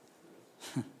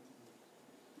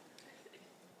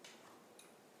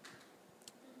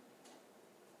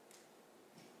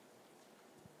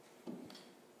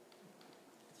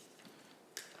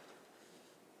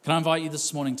Can I invite you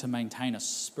this morning to maintain a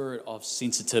spirit of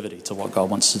sensitivity to what God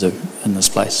wants to do in this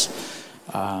place,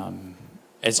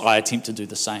 as I attempt to do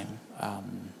the same.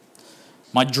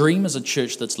 My dream is a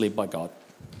church that's led by God.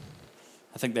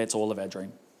 I think that's all of our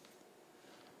dream.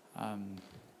 I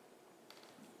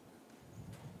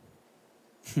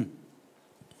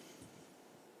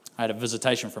had a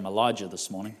visitation from Elijah this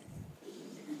morning.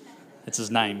 It's his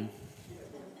name.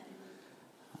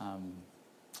 I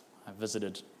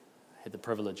had the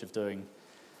privilege of doing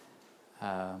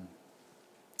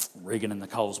Regan and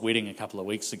Nicole's wedding a couple of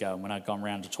weeks ago, and when I'd gone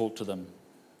round to talk to them,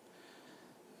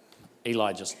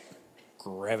 Eli just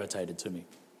gravitated to me,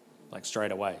 like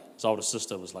straight away. His older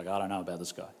sister was like, I don't know about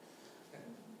this guy.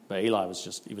 But Eli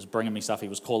he was bringing me stuff. He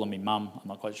was calling me mum. I'm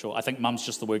not quite sure. I think mum's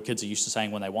just the word kids are used to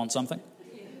saying when they want something.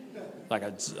 Like,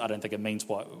 I don't think it means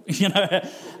what,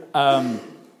 And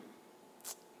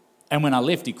when I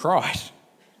left, he cried.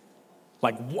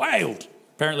 Like, wailed.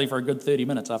 Apparently for a good 30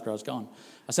 minutes after I was gone.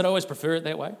 I said, I always prefer it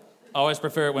that way. I always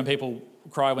prefer it when people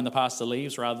cry when the pastor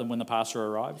leaves rather than when the pastor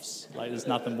arrives. Like, there's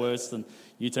nothing worse than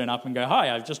you turn up and go,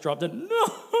 hi, I've just dropped in.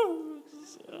 No,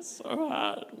 it's so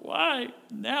hard. Why?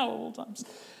 Now, of all times.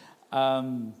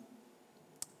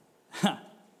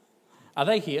 Are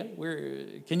they here?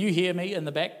 Can you hear me in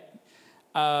the back?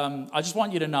 I just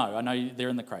want you to know, I know they're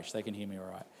in the crèche, they can hear me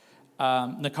all right.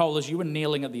 Nicole, as you were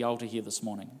kneeling at the altar here this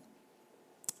morning,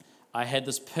 I had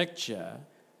this picture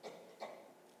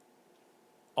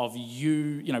of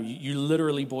you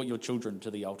literally brought your children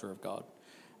to the altar of God.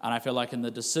 And I feel like in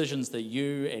the decisions that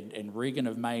you and Regan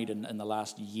have made in the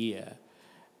last year,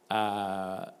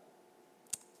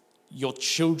 your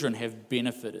children have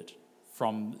benefited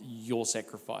from your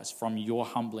sacrifice, from your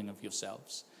humbling of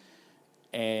yourselves.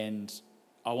 And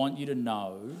I want you to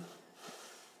know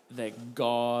that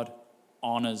God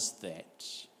honors that,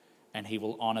 and he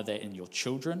will honor that in your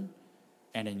children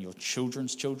and in your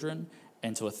children's children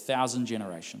and to 1,000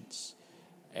 generations.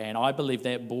 And I believe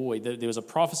that boy, there was a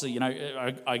prophecy,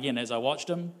 again, as I watched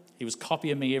him, he was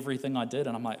copying me everything I did,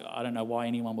 and I'm like, I don't know why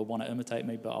anyone would want to imitate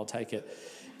me, but I'll take it.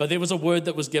 But there was a word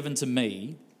that was given to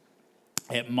me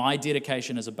at my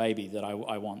dedication as a baby that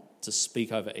I want to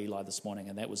speak over Eli this morning,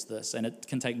 and that was this. And it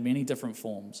can take many different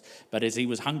forms. But as he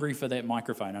was hungry for that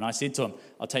microphone, and I said to him,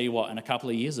 I'll tell you what, in a couple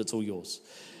of years, it's all yours.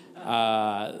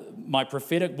 My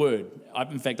prophetic word,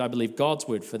 in fact, I believe God's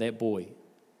word for that boy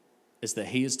is that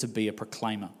he is to be a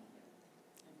proclaimer.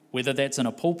 Whether that's in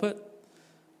a pulpit,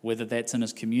 whether that's in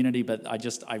his community, but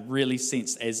I really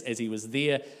sensed as he was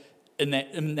there, in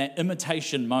that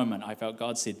imitation moment, I felt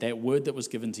God said, that word that was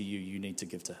given to you, you need to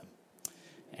give to him.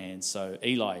 And so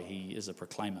Eli, he is a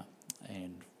proclaimer,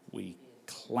 and we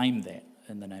claim that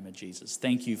in the name of Jesus.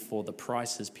 Thank you for the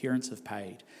price his parents have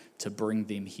paid to bring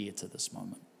them here to this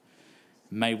moment.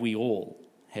 May we all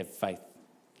have faith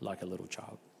like a little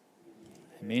child.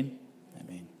 Amen?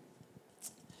 Amen.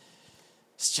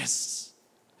 It's just,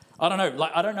 I don't know.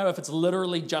 I don't know if it's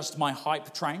literally just my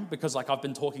hype train, because I've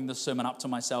been talking this sermon up to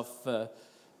myself for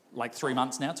 2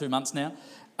 months now.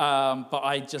 But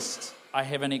I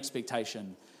have an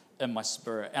expectation in my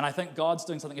spirit. And I think God's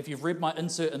doing something. If you've read my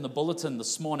insert in the bulletin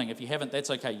this morning, if you haven't, that's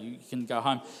okay. You can go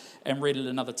home and read it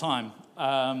another time.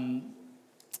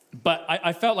 But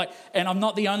I felt like, and I'm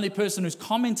not the only person who's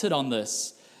commented on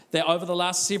this, that over the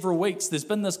last several weeks, there's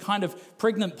been this kind of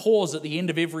pregnant pause at the end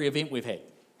of every event we've had.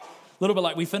 A little bit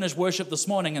like we finished worship this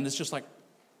morning, and it's just like,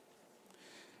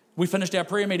 we finished our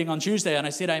prayer meeting on Tuesday, and I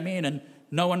said amen, and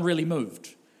no one really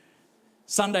moved.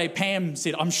 Sunday, Pam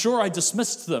said, I'm sure I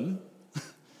dismissed them,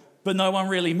 but no one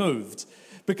really moved.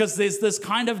 Because there's this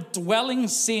kind of dwelling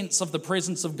sense of the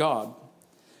presence of God.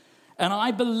 And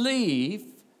I believe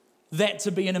that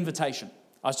to be an invitation.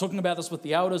 I was talking about this with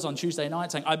the elders on Tuesday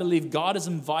night, saying, I believe God is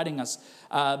inviting us.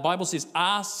 The Bible says,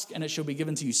 ask and it shall be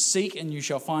given to you. Seek and you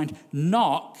shall find.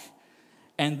 Knock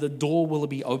and the door will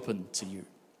be open to you.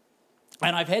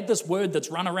 And I've had this word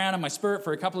that's run around in my spirit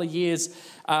for a couple of years,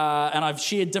 and I've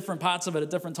shared different parts of it at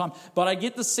different times. But I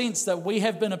get the sense that we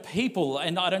have been a people,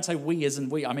 and I don't say we as in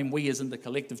we, I mean we as in the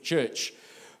collective church,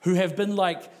 who have been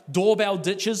like doorbell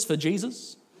ditches for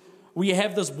Jesus. Where you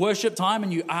have this worship time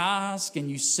and you ask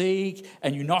and you seek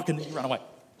and you knock and then you run away.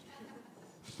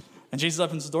 And Jesus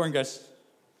opens the door and goes,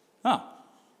 oh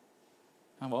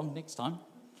well, next time.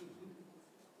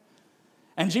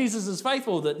 And Jesus is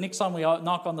faithful that next time we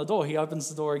knock on the door, he opens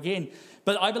the door again.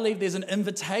 But I believe there's an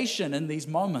invitation in these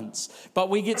moments. But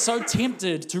we get so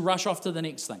tempted to rush off to the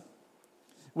next thing.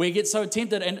 We get so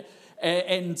tempted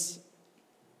and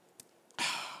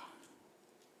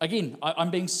again,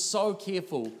 I'm being so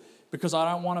careful because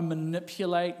I don't want to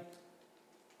manipulate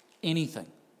anything.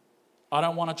 I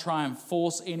don't want to try and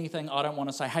force anything. I don't want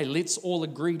to say, hey, let's all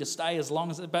agree to stay as long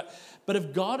as it. But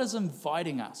if God is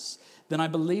inviting us, then I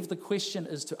believe the question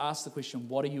is to ask the question,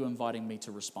 what are you inviting me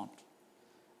to respond?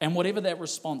 And whatever that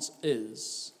response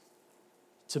is,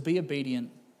 to be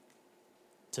obedient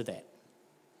to that.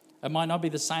 It might not be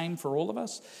the same for all of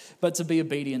us, but to be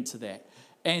obedient to that.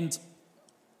 And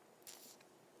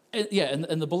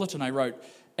in the bulletin I wrote,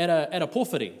 at a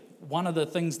pōwhiri, one of the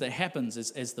things that happens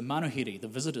is as the manuhiri, the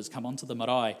visitors, come onto the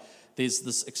marae, there's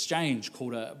this exchange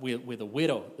called where the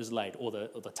wero is laid, or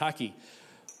the taki,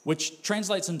 which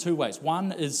translates in two ways.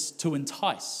 One is to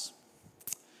entice.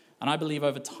 And I believe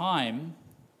over time,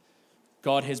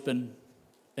 God has been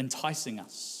enticing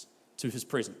us to his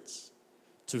presence,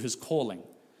 to his calling,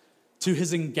 to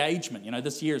his engagement. You know,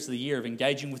 this year is the year of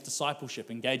engaging with discipleship,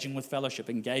 engaging with fellowship,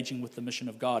 engaging with the mission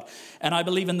of God. And I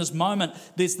believe in this moment,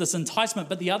 there's this enticement,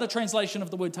 but the other translation of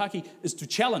the word taki is to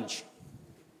challenge.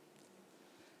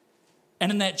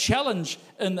 And in that challenge,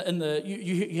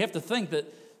 you have to think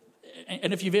that,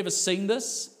 and if you've ever seen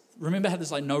this, remember how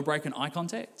there's like no break in eye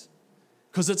contact?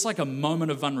 Because it's like a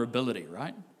moment of vulnerability,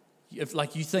 right? If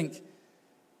like you think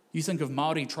of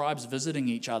Māori tribes visiting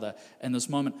each other in this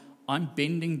moment, I'm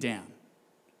bending down.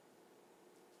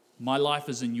 My life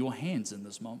is in your hands in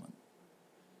this moment.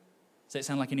 Does that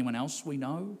sound like anyone else we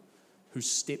know who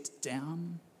stepped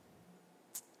down?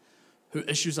 Who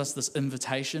issues us this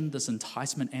invitation, this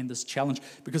enticement, and this challenge?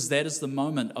 Because that is the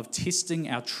moment of testing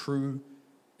our true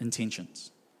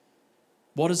intentions.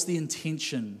 What is the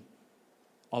intention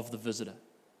of the visitor?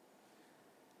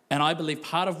 And I believe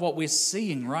part of what we're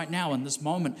seeing right now in this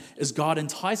moment is God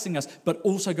enticing us, but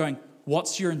also going,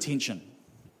 what's your intention?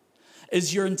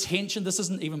 Is your intention, this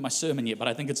isn't even my sermon yet, but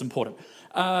I think it's important.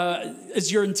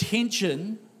 Is your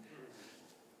intention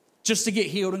just to get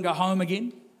healed and go home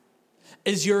again?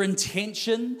 Is your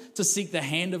intention to seek the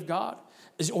hand of God?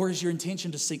 Or is your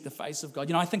intention to seek the face of God?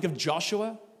 You know, I think of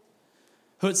Joshua,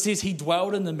 who it says he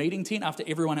dwelled in the meeting tent after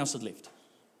everyone else had left.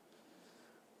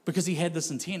 Because he had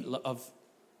this intent of,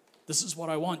 this is what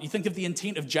I want. You think of the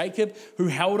intent of Jacob, who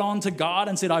held on to God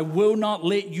and said, I will not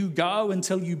let you go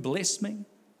until you bless me.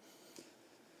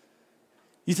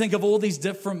 You think of all these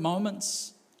different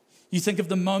moments. You think of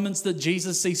the moments that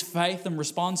Jesus sees faith and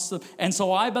responds to. And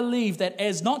so I believe that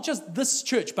as not just this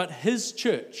church, but his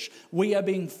church, we are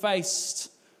being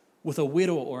faced with a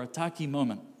wero or a taki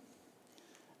moment,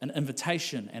 an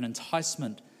invitation, an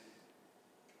enticement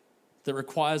that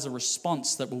requires a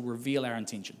response that will reveal our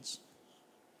intentions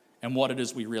and what it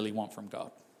is we really want from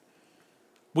God.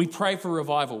 We pray for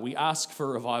revival. We ask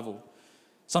for revival.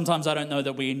 Sometimes I don't know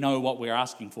that we know what we're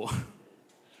asking for.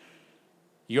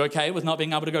 You okay with not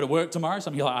being able to go to work tomorrow?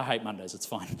 Some of you are like, I hate Mondays, it's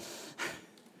fine.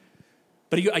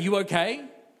 But are you okay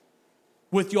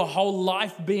with your whole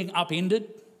life being upended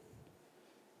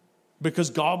because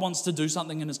God wants to do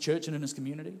something in his church and in his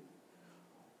community?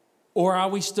 Or are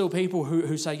we still people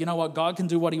who say, you know what, God can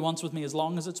do what he wants with me as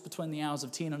long as it's between the hours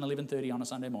of 10 and 11:30 on a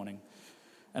Sunday morning.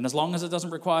 And as long as it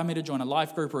doesn't require me to join a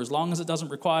life group, or as long as it doesn't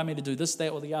require me to do this,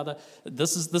 that, or the other,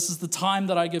 this is the time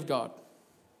that I give God.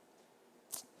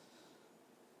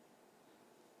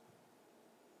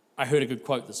 I heard a good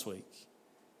quote this week,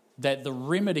 that the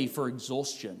remedy for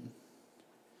exhaustion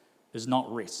is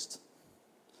not rest.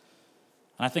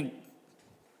 And I think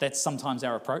that's sometimes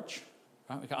our approach.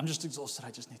 Right? I'm just exhausted,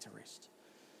 I just need to rest.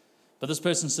 But this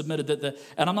person submitted that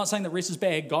and I'm not saying that rest is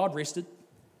bad, God rested.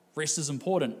 Rest is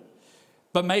important.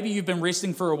 But maybe you've been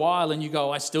resting for a while and you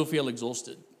go, I still feel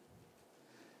exhausted.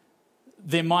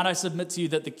 Then might I submit to you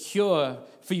that the cure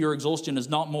for your exhaustion is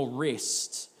not more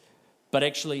rest, but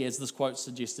actually, as this quote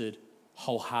suggested,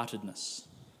 wholeheartedness.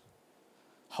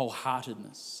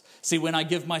 Wholeheartedness. See, when I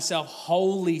give myself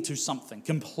wholly to something,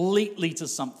 completely to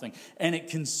something, and it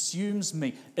consumes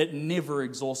me, it never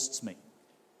exhausts me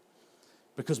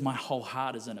because my whole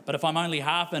heart is in it. But if I'm only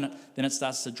half in it, then it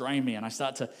starts to drain me, and I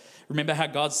start to remember how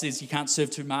God says you can't serve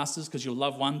two masters because you'll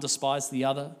love one, despise the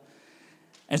other.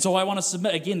 And so I want to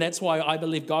submit, again, that's why I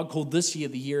believe God called this year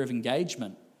the year of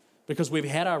engagement, because we've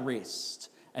had our rest.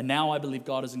 And now I believe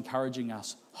God is encouraging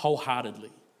us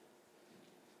wholeheartedly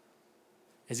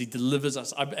as he delivers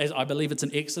us. I believe it's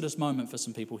an Exodus moment for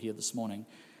some people here this morning.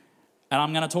 And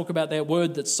I'm going to talk about that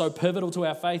word that's so pivotal to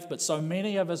our faith, but so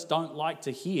many of us don't like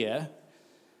to hear,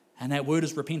 and that word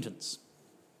is repentance.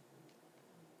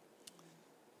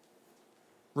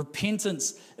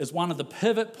 Repentance is one of the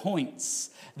pivot points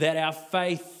that our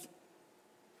faith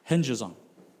hinges on.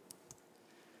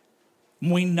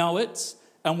 We know it.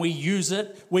 And we use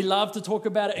it. We love to talk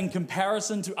about it in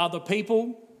comparison to other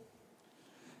people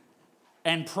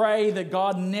and pray that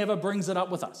God never brings it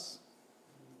up with us.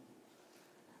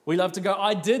 We love to go,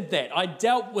 I did that. I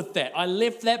dealt with that. I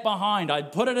left that behind. I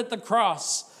put it at the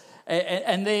cross.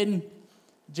 And then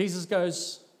Jesus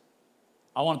goes,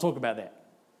 I want to talk about that.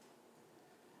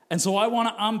 And so I want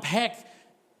to unpack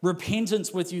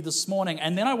repentance with you this morning.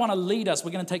 And then I want to lead us.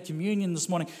 We're going to take communion this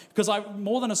morning because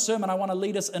more than a sermon, I want to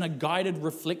lead us in a guided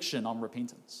reflection on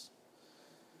repentance.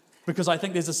 Because I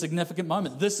think there's a significant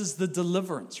moment. This is the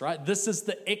deliverance, right? This is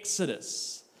the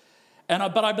exodus.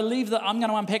 But I believe that I'm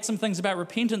going to unpack some things about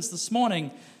repentance this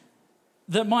morning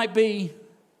that might be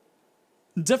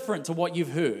different to what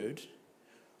you've heard,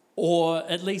 or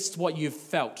at least what you've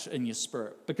felt in your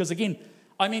spirit. Because again,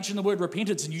 I mentioned the word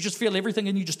repentance and you just feel everything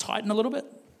and you just tighten a little bit.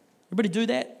 Everybody do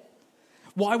that?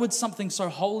 Why would something so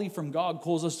holy from God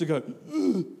cause us to go,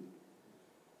 ugh?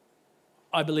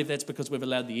 I believe that's because we've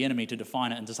allowed the enemy to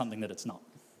define it into something that it's not.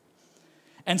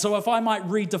 And so if I might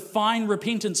redefine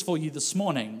repentance for you this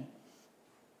morning,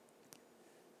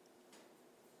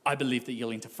 I believe that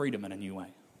you'll enter freedom in a new way.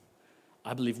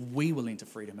 I believe we will enter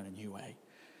freedom in a new way.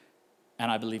 And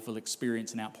I believe we'll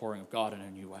experience an outpouring of God in a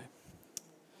new way.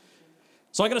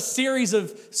 So I got a series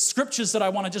of scriptures that I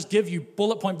want to just give you,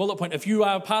 bullet point. If you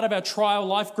are part of our trial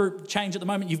life group change at the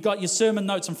moment, you've got your sermon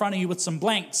notes in front of you with some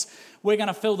blanks. We're going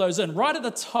to fill those in. Right at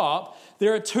the top,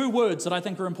 there are two words that I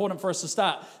think are important for us to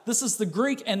start. This is the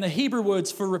Greek and the Hebrew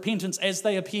words for repentance as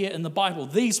they appear in the Bible.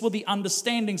 These were the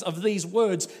understandings of these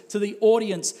words to the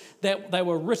audience that they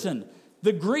were written.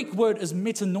 The Greek word is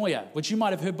metanoia, which you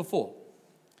might have heard before.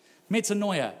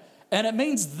 Metanoia. And it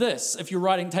means this, if you're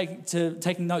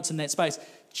taking notes in that space,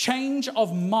 change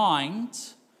of mind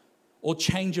or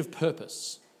change of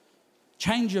purpose.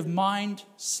 Change of mind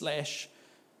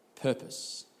 /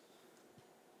 purpose.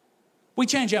 We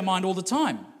change our mind all the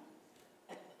time.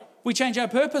 We change our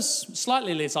purpose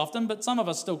slightly less often, but some of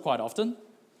us still quite often.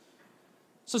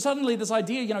 So suddenly this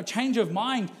idea, change of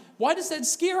mind, why does that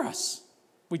scare us?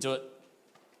 We do it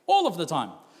all of the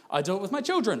time. I do it with my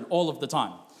children all of the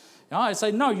time. I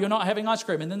say, no, you're not having ice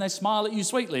cream. And then they smile at you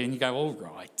sweetly and you go, all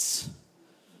right.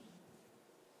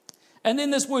 And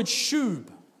then this word shub,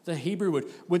 the Hebrew word,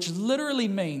 which literally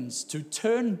means to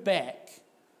turn back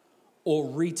or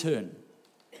return.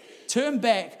 Turn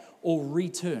back or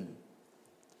return.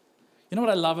 You know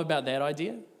what I love about that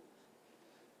idea?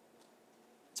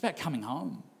 It's about coming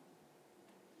home.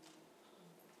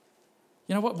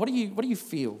 You know what do you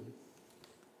feel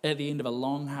at the end of a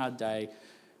long, hard day?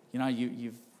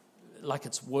 You've like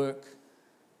it's work,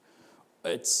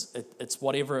 it's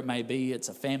whatever it may be, it's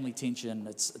a family tension,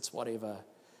 it's whatever.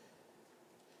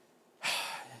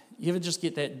 You ever just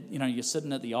get that, you're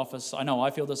sitting at the office. I know I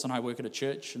feel this and I work at a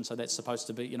church, and so that's supposed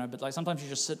to be, but like sometimes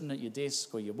you're just sitting at your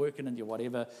desk or you're working and you're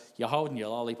whatever, you're holding your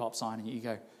lollipop sign and you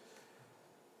go,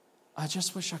 I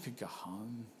just wish I could go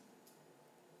home.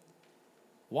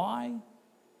 Why?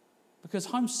 Because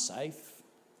home's safe.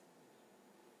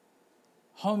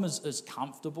 Home is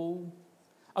comfortable.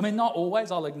 I mean, not always,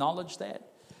 I'll acknowledge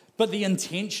that. But the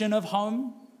intention of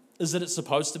home is that it's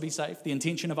supposed to be safe. The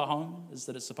intention of a home is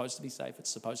that it's supposed to be safe.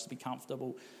 It's supposed to be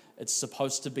comfortable. It's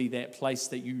supposed to be that place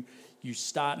that you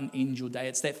start and end your day.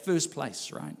 It's that first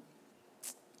place, right?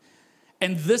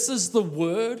 And this is the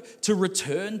word to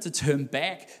return, to turn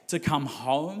back, to come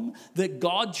home, that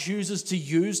God chooses to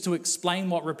use to explain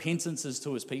what repentance is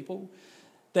to his people.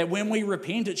 That when we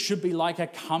repent, it should be like a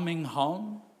coming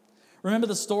home. Remember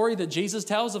the story that Jesus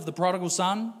tells of the prodigal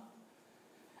son?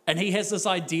 And he has this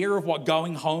idea of what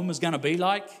going home is going to be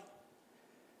like.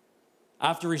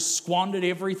 After he's squandered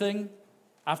everything,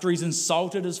 after he's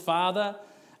insulted his father,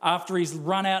 after he's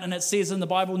run out, and it says in the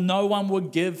Bible, no one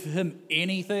would give him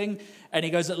anything. And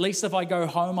he goes, at least if I go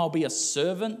home, I'll be a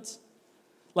servant.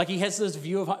 Like he has this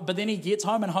view of, but then he gets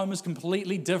home and home is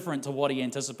completely different to what he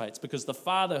anticipates because the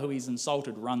father who he's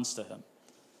insulted runs to him,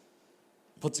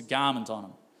 puts a garment on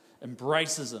him,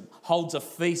 embraces him, holds a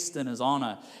feast in his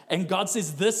honor. And God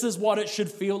says this is what it should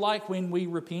feel like when we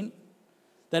repent,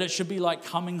 that it should be like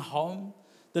coming home,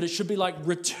 that it should be like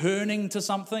returning to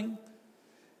something.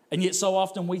 And yet so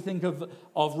often we think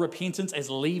of repentance as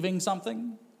leaving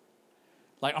something,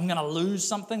 like I'm going to lose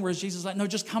something, whereas Jesus is like, no,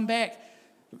 just come back.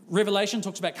 Revelation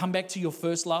talks about come back to your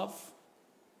first love.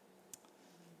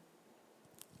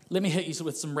 Let me hit you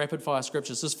with some rapid fire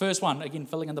scriptures. This first one, again,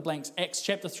 filling in the blanks, Acts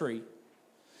chapter 3,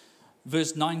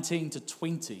 verse 19 to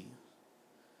 20.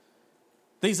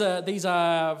 These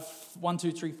are 1,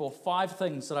 2, 3, 4, 5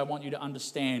 things that I want you to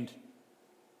understand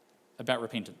about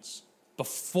repentance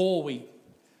before we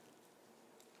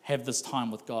have this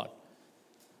time with God. It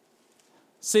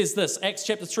says this, Acts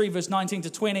chapter 3, verse 19 to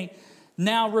 20.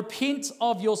 Now repent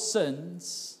of your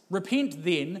sins, repent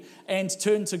then and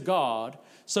turn to God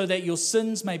so that your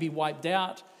sins may be wiped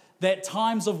out, that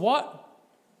times of what?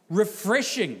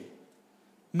 Refreshing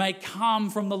may come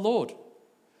from the Lord.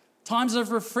 Times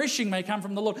of refreshing may come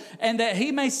from the Lord, and that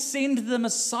he may send the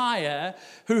Messiah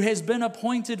who has been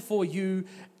appointed for you,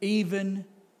 even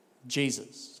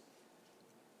Jesus.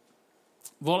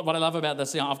 What I love about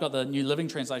this, I've got the New Living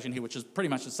Translation here, which is pretty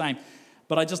much the same,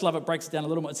 but I just love it breaks it down a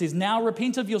little more. It says, now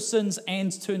repent of your sins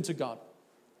and turn to God.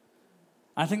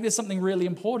 I think there's something really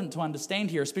important to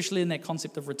understand here, especially in that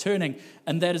concept of returning,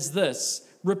 and that is this.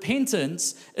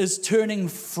 Repentance is turning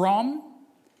from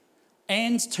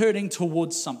and turning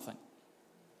towards something.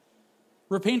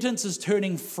 Repentance is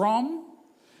turning from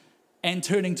and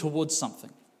turning towards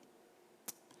something.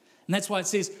 And that's why it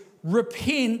says,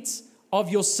 repent of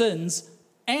your sins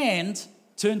and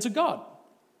turn to God.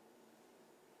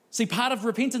 See, part of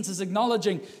repentance is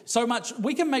acknowledging so much.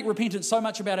 We can make repentance so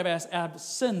much about our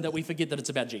sin that we forget that it's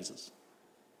about Jesus.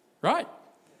 Right?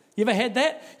 You ever had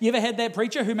that? You ever had that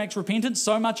preacher who makes repentance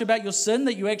so much about your sin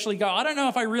that you actually go, I don't know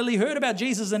if I really heard about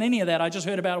Jesus in any of that. I just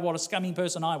heard about what a scummy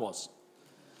person I was.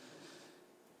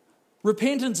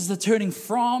 Repentance is a turning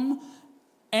from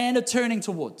and a turning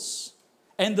towards.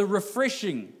 And the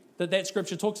refreshing that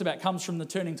scripture talks about comes from the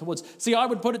turning towards. See, I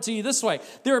would put it to you this way.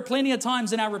 There are plenty of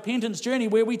times in our repentance journey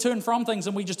where we turn from things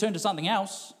and we just turn to something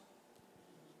else.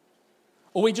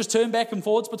 Or we just turn back and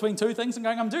forwards between two things and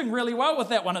going, I'm doing really well with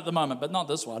that one at the moment, but not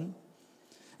this one.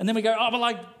 And then we go, well,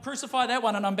 I crucify that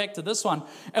one and I'm back to this one.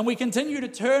 And we continue to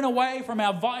turn away from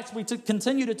our vice. We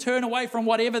continue to turn away from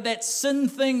whatever that sin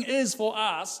thing is for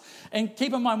us. And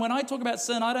keep in mind, when I talk about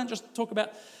sin, I don't just talk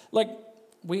about,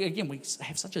 we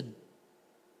have such a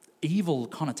evil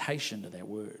connotation to that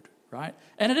word, right?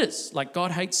 And it is.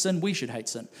 God hates sin, we should hate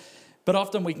sin. But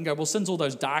often we can go, well, sin's all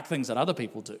those dark things that other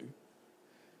people do.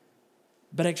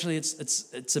 But actually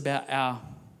it's about our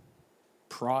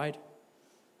pride,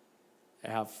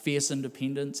 our fierce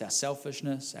independence, our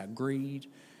selfishness, our greed,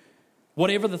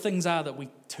 whatever the things are that we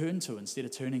turn to instead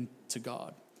of turning to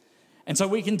God. And so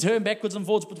we can turn backwards and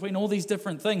forwards between all these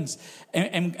different things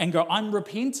and go, I'm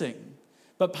repenting.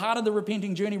 But part of the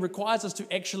repenting journey requires us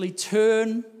to actually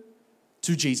turn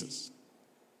to Jesus.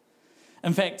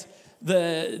 In fact,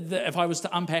 if I was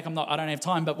to unpack, I don't have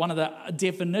time, but one of the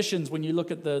definitions when you look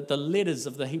at the letters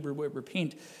of the Hebrew word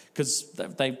repent, because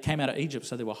they came out of Egypt,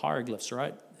 so there were hieroglyphs,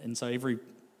 right? And so every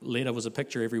letter was a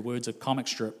picture, every word's a comic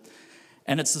strip.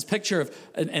 And it's this picture of,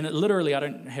 and it literally, I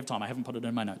don't have time, I haven't put it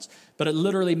in my notes, but it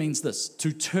literally means this: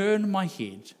 to turn my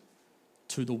head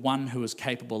to the one who is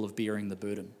capable of bearing the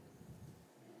burden.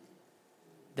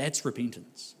 That's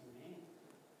repentance.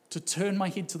 To turn my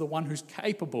head to the one who's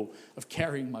capable of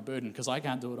carrying my burden, because I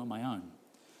can't do it on my own.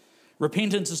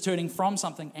 Repentance is turning from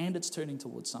something and it's turning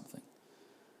towards something.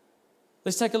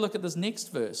 Let's take a look at this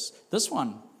next verse. This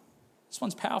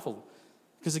one's powerful,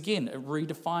 because again, it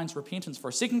redefines repentance for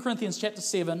us. 2 Corinthians chapter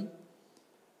 7,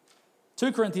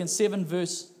 2 Corinthians 7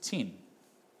 verse 10.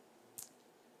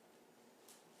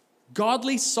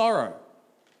 Godly sorrow.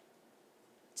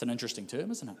 It's an interesting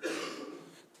term, isn't it?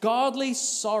 Godly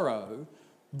sorrow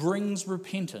brings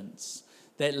repentance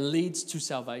that leads to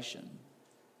salvation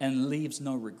and leaves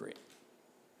no regret.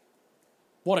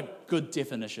 What a good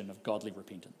definition of godly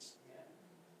repentance.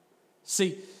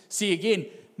 See again,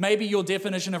 maybe your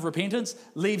definition of repentance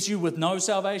leaves you with no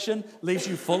salvation, leaves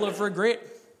you full of regret,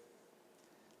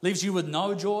 leaves you with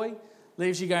no joy,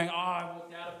 leaves you going, I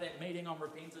walked out of that meeting on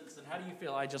repentance, and how do you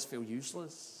feel? I just feel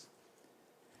useless.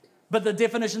 But the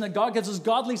definition that God gives is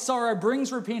godly sorrow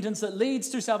brings repentance that leads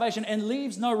to salvation and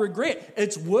leaves no regret.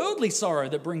 It's worldly sorrow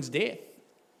that brings death.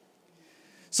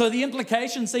 So the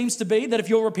implication seems to be that if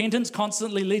your repentance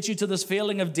constantly leads you to this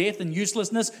feeling of death and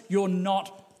uselessness, you're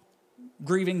not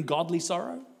grieving godly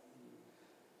sorrow.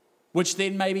 Which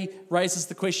then maybe raises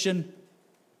the question,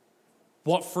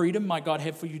 what freedom might God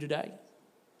have for you today?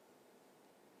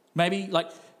 Maybe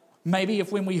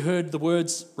if when we heard the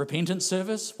words repentance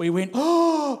service, we went,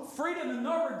 freedom and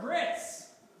no regrets,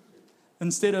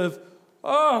 instead of,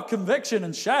 conviction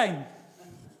and shame,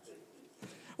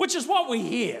 which is what we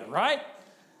hear, right?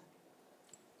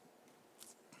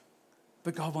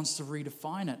 But God wants to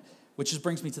redefine it, which just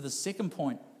brings me to the second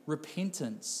point.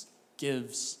 Repentance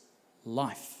gives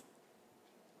life.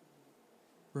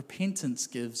 Repentance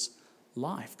gives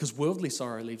life, because worldly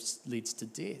sorrow leads to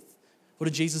death. What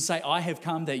did Jesus say? I have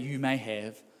come that you may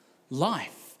have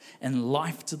life, and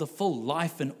life to the full,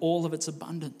 life in all of its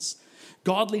abundance.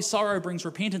 Godly sorrow brings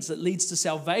repentance that leads to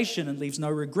salvation and leaves no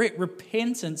regret.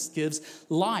 Repentance gives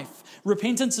life.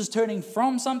 Repentance is turning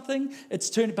from something,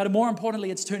 but more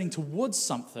importantly, it's turning towards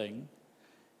something,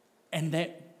 and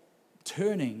that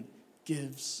turning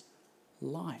gives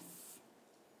life.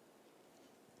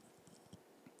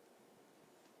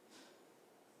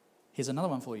 Here's another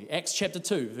one for you. Acts chapter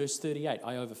 2, verse 38.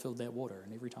 I overfilled that water,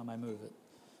 and every time I move it.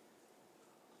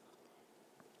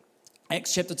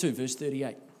 Acts chapter 2, verse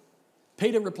 38.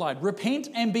 Peter replied, repent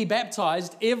and be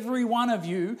baptized, every one of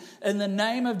you, in the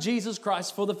name of Jesus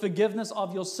Christ for the forgiveness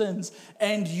of your sins,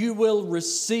 and you will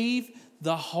receive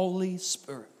the Holy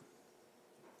Spirit.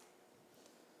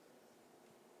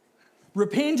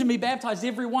 Repent and be baptized,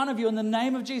 every one of you, in the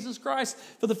name of Jesus Christ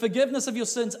for the forgiveness of your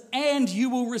sins, and you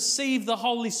will receive the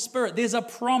Holy Spirit. There's a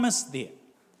promise there.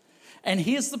 And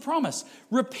here's the promise.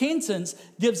 Repentance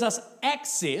gives us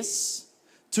access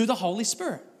to the Holy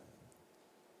Spirit.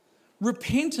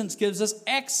 Repentance gives us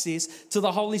access to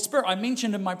the Holy Spirit. I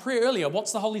mentioned in my prayer earlier,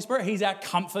 what's the Holy Spirit? He's our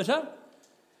comforter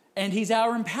and He's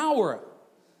our empowerer.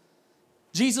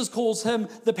 Jesus calls Him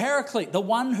the Paraclete, the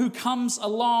one who comes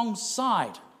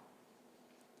alongside,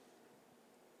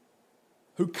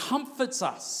 who comforts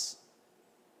us,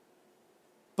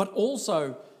 but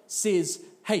also says,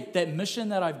 hey, that mission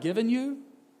that I've given you,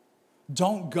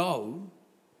 don't go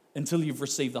until you've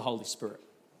received the Holy Spirit.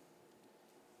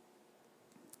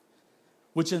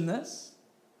 Which in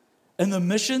the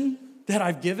mission that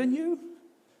I've given you,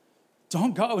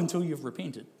 don't go until you've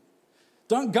repented.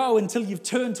 Don't go until you've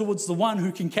turned towards the one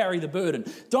who can carry the burden.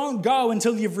 Don't go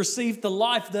until you've received the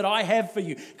life that I have for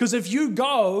you. Because if you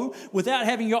go without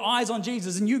having your eyes on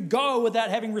Jesus and you go without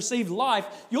having received life,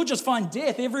 you'll just find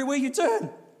death everywhere you turn.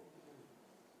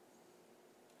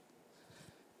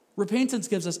 Repentance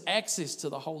gives us access to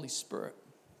the Holy Spirit.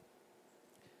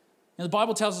 Now, the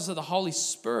Bible tells us that the Holy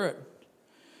Spirit,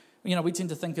 we tend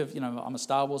to think of, I'm a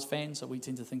Star Wars fan, so we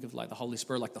tend to think of like the Holy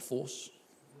Spirit like the Force.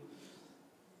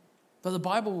 But the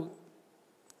Bible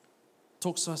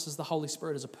talks to us as the Holy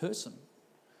Spirit as a person,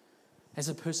 as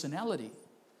a personality,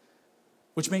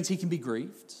 which means He can be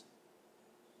grieved,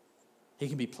 He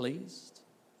can be pleased,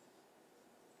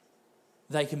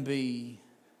 they can be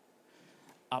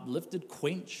uplifted,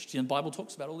 quenched. The Bible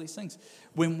talks about all these things.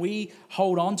 When we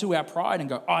hold on to our pride and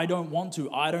go, I don't want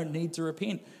to, I don't need to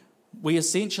repent, we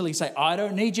essentially say, I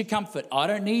don't need your comfort, I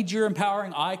don't need your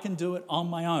empowering, I can do it on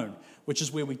my own. Which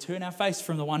is where we turn our face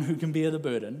from the one who can bear the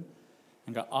burden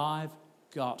and go, I've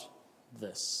got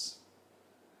this.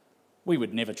 We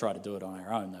would never try to do it on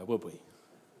our own, though, would we?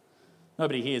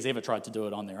 Nobody here has ever tried to do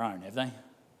it on their own, have they?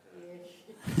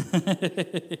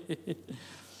 Yes.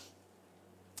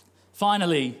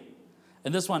 Finally,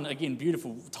 and this one, again,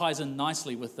 beautiful, ties in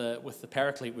nicely with the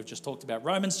Paraclete we've just talked about.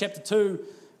 Romans chapter 2,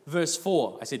 verse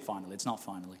 4. I said finally, it's not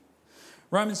finally.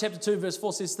 Romans chapter 2, verse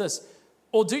 4 says this,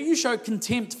 or do you show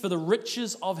contempt for the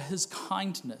riches of His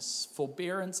kindness,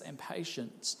 forbearance, and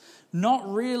patience, not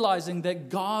realizing that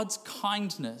God's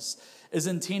kindness is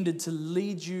intended to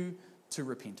lead you to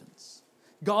repentance?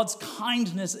 God's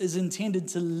kindness is intended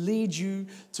to lead you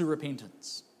to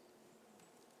repentance.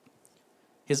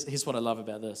 Here's what I love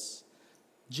about this.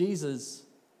 Jesus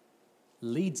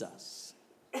leads us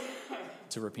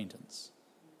to repentance.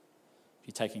 If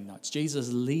you're taking notes,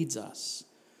 Jesus leads us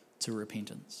to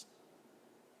repentance.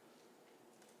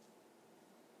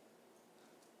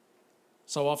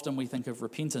 So often we think of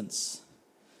repentance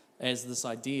as this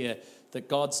idea that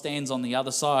God stands on the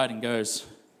other side and goes,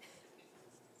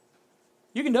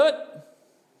 you can do it.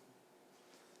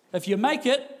 If you make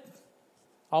it,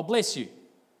 I'll bless you.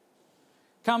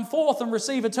 Come forth and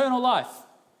receive eternal life.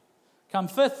 Come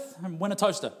fifth and win a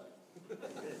toaster.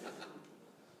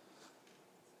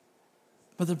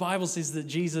 But the Bible says that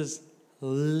Jesus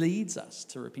leads us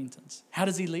to repentance. How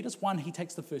does He lead us? One, He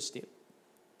takes the first step.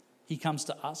 He comes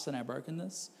to us in our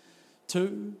brokenness.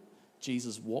 2,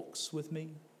 Jesus walks with me.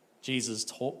 Jesus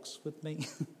talks with me.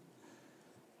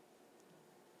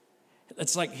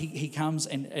 It's like he comes,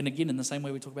 and again, in the same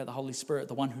way we talk about the Holy Spirit,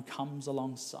 the one who comes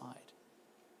alongside.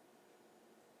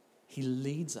 He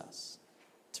leads us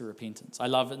to repentance. I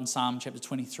love it in Psalm chapter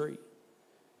 23.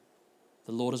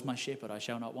 The Lord is my shepherd, I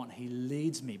shall not want. He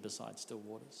leads me beside still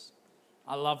waters.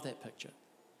 I love that picture.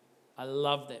 I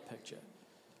love that picture.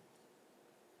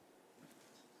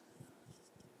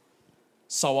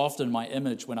 So often my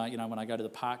image when I go to the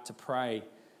park to pray,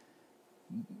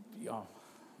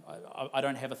 I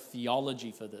don't have a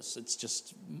theology for this. It's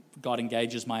just God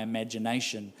engages my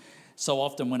imagination. So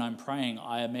often when I'm praying,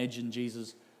 I imagine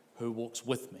Jesus who walks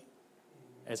with me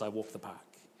as I walk the park.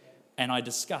 And I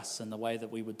discuss in the way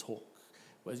that we would talk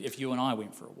if you and I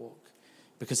went for a walk,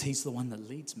 because He's the one that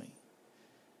leads me.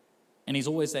 And He's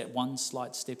always that one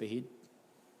slight step ahead,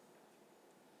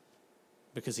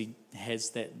 because He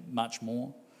has that much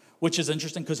more, which is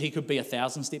interesting because He could be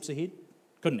 1,000 steps ahead,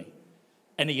 couldn't He?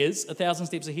 And He is 1,000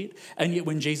 steps ahead. And yet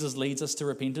when Jesus leads us to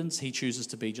repentance, He chooses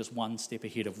to be just one step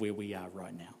ahead of where we are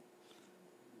right now.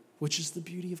 which is the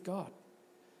beauty of God.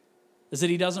 Is that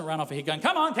he doesn't run off ahead going,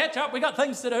 come on, catch up, we got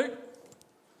things to do.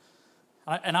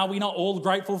 And are we not all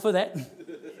grateful for that?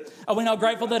 Are we not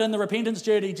grateful that in the repentance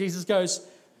journey, Jesus goes,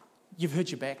 you've hurt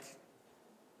your back.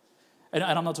 And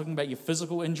I'm not talking about your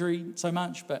physical injury so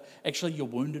much, but actually you're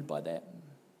wounded by that.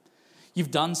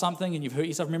 You've done something and you've hurt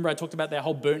yourself. Remember I talked about that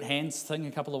whole burnt hands thing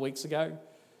a couple of weeks ago?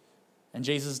 And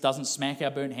Jesus doesn't smack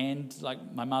our burnt hand like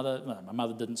my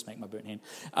mother didn't smack my burnt hand.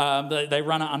 They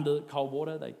run it under cold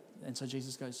water. And so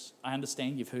Jesus goes, I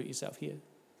understand you've hurt yourself here.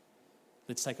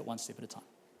 Let's take it one step at a time.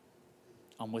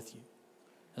 I'm with you.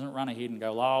 He doesn't run ahead and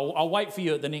go, I'll wait for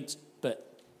you at the next bit.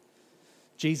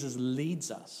 Jesus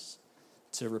leads us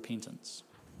to repentance.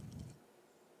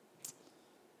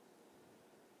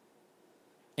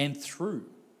 And through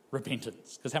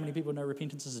repentance. Because how many people know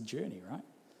repentance is a journey, right?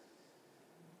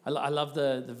 I love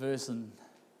the verse in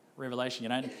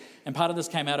Revelation, and part of this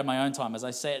came out of my own time. As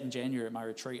I sat in January at my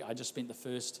retreat, I just spent the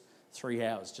first 3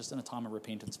 hours just in a time of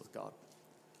repentance with God.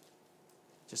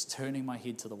 Just turning my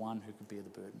head to the one who could bear the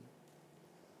burden.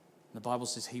 And the Bible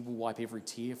says he will wipe every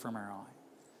tear from our eye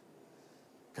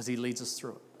because he leads us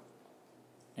through it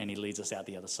and he leads us out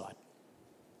the other side.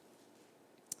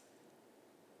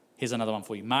 Here's another one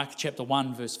for you. Mark chapter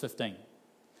 1, verse 15.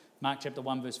 Mark chapter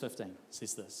 1, verse 15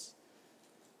 says this.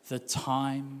 The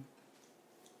time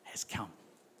has come.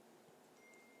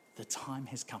 The time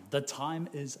has come. The time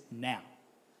is now.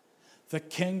 The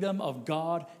kingdom of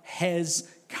God has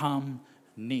come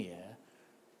near.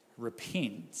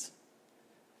 Repent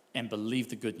and believe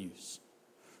the good news.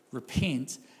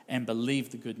 Repent and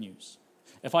believe the good news.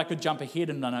 If I could jump ahead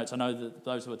in the notes, I know that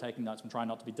those who are taking notes, I'm trying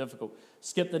not to be difficult.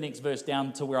 Skip the next verse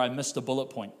down to where I missed a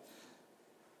bullet point.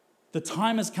 The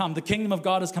time has come. The kingdom of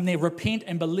God has come near. Repent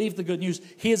and believe the good news.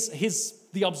 Here's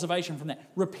the observation from that.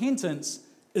 Repentance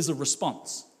is a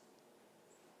response.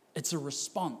 It's a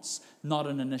response, not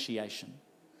an initiation.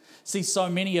 See, so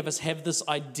many of us have this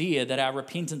idea that our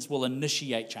repentance will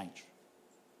initiate change.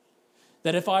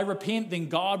 That if I repent, then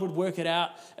God would work it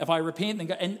out. If I repent, then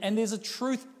God... And there's a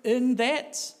truth in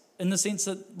that, in the sense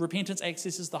that repentance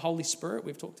accesses the Holy Spirit.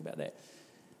 We've talked about that.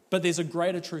 But there's a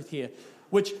greater truth here,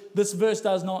 which this verse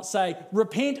does not say,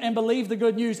 repent and believe the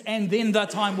good news, and then the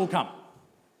time will come.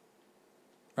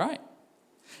 Right?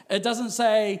 It doesn't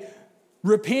say,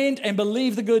 repent and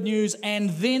believe the good news, and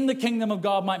then the kingdom of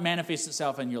God might manifest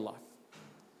itself in your life.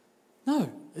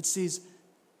 No, it says,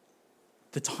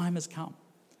 the time has come.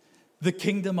 The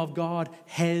kingdom of God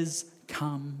has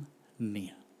come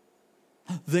near.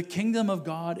 The kingdom of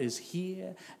God is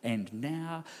here and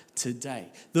now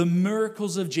today. The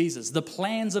miracles of Jesus, the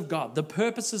plans of God, the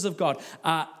purposes of God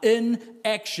are in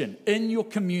action in your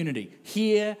community,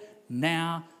 here,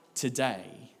 now,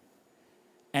 today.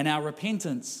 And our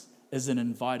repentance is an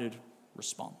invited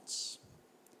response.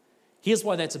 Here's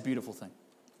why that's a beautiful thing.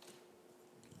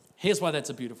 Here's why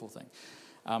that's a beautiful thing.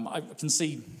 I can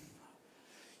see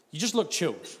you just look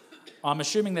chilled. I'm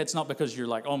assuming that's not because you're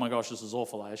like, oh my gosh, this is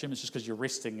awful. I assume it's just because you're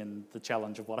resting in the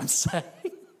challenge of what I'm saying.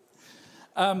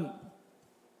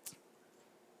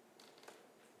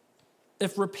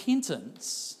 If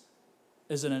repentance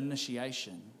is an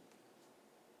initiation,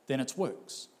 then it's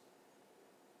works.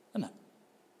 Isn't it?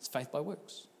 It's faith by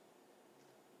works.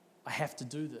 I have to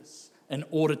do this in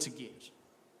order to get.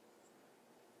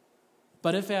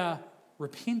 But if our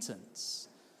repentance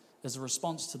is a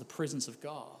response to the presence of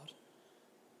God,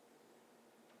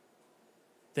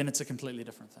 then it's a completely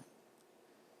different thing.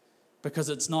 Because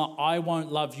it's not, I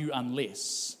won't love you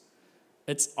unless.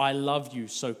 It's, I love you,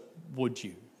 so would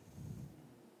you.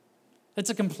 It's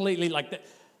a completely,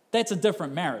 that's a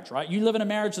different marriage, right? You live in a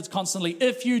marriage that's constantly,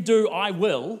 if you do, I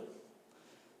will.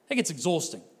 It gets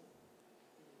exhausting.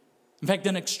 In fact,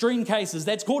 in extreme cases,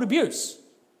 that's called abuse.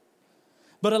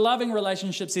 But a loving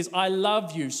relationship says, I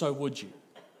love you, so would you.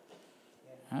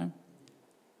 Okay?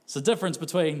 It's the difference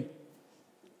between,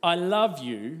 I love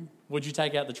you, would you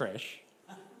take out the trash?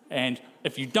 And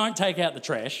if you don't take out the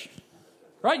trash,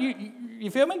 right?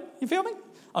 You feel me? You feel me?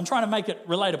 I'm trying to make it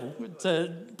relatable,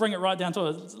 to bring it right down to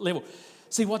a level.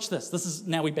 See, watch this. This is,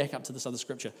 now we back up to this other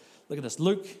scripture. Look at this.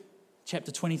 Luke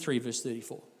chapter 23, verse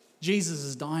 34. Jesus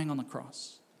is dying on the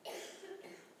cross.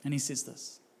 And he says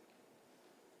this.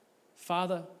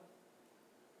 Father,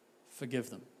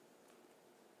 forgive them,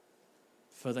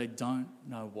 for they don't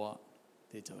know what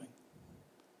they're doing.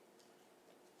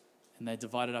 And they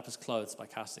divided up his clothes by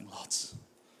casting lots.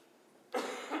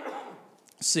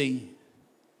 See,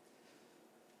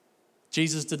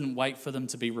 Jesus didn't wait for them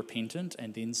to be repentant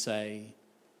and then say,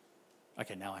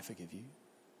 okay, now I forgive you.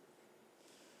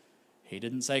 He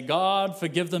didn't say, God,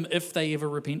 forgive them if they ever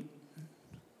repent.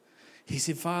 He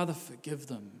said, Father, forgive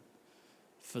them,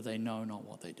 for they know not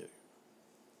what they do.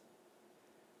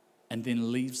 And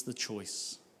then leaves the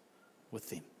choice with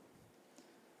them.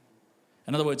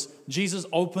 In other words, Jesus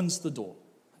opens the door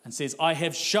and says, I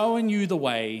have shown you the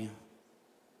way,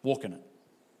 walk in it.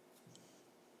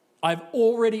 I've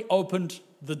already opened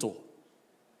the door.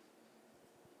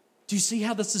 Do you see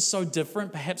how this is so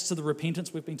different, perhaps, to the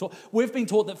repentance we've been taught? We've been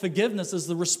taught that forgiveness is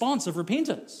the response of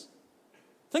repentance.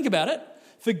 Think about it.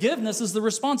 Forgiveness is the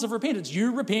response of repentance.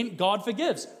 You repent, God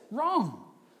forgives. Wrong.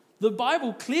 The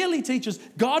Bible clearly teaches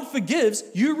God forgives,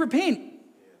 you repent.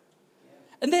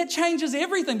 And that changes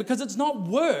everything because it's not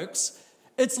works,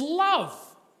 it's love.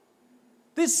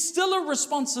 There's still a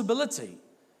responsibility.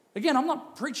 Again, I'm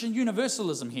not preaching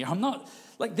universalism here.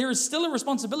 There is still a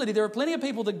responsibility. There are plenty of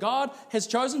people that God has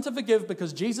chosen to forgive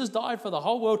because Jesus died for the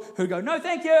whole world who go, no,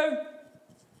 thank you.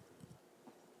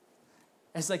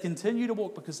 As they continue to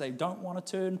walk because they don't want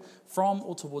to turn from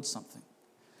or towards something.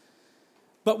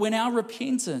 But when our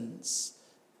repentance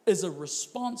is a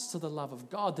response to the love of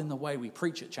God, then the way we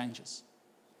preach it changes.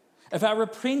 If our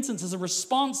repentance is a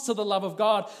response to the love of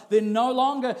God, then no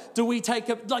longer do we take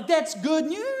it like that's good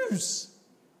news,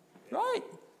 right?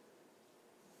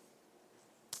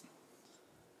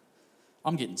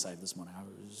 I'm getting saved this morning.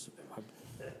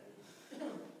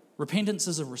 Repentance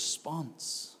is a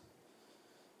response.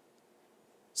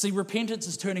 See, repentance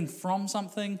is turning from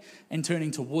something and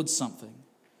turning towards something.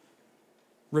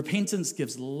 Repentance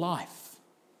gives life.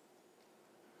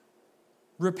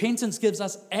 Repentance gives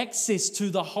us access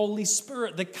to the Holy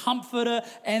Spirit, the comforter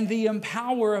and the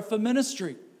empowerer for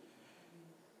ministry.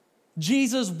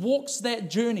 Jesus walks that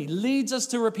journey, leads us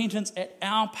to repentance at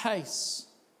our pace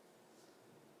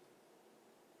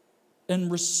in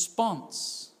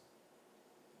response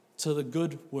to the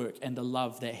good work and the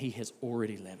love that he has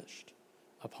already lavished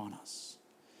upon us.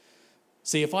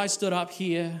 See, if I stood up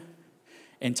here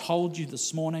and told you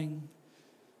this morning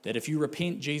that if you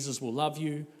repent, Jesus will love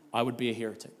you, I would be a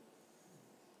heretic.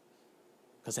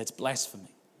 Because that's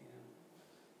blasphemy.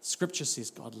 Scripture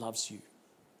says God loves you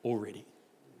already,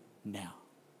 now.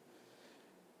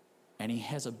 And he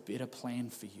has a better plan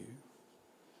for you.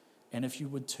 And if you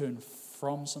would turn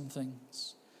from some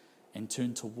things and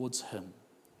turn towards him,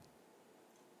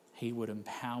 he would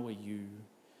empower you,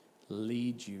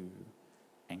 lead you,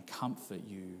 and comfort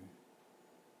you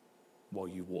while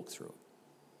you walk through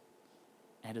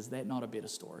it. And is that not a better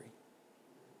story?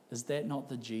 Is that not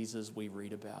the Jesus we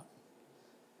read about?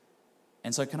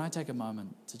 And so can I take a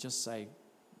moment to just say,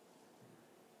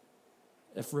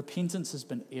 if repentance has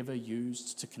been ever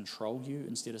used to control you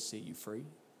instead of set you free,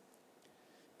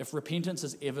 if repentance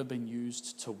has ever been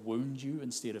used to wound you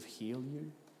instead of heal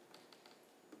you,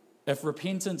 if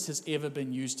repentance has ever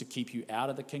been used to keep you out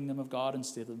of the kingdom of God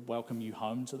instead of welcome you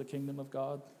home to the kingdom of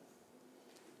God,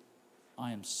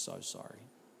 I am so sorry.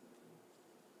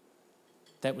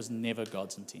 That was never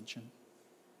God's intention.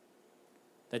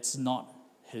 That's not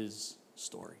his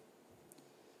story.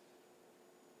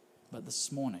 But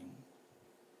this morning,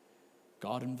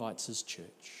 God invites his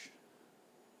church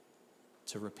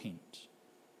to repent,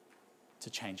 to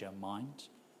change our mind,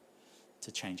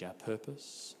 to change our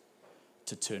purpose,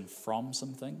 to turn from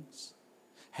some things.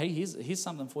 Hey, here's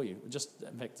something for you.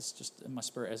 In fact, it's just in my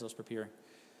spirit as I was preparing.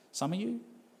 Some of you,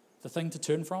 the thing to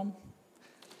turn from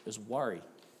is worry.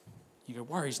 You go,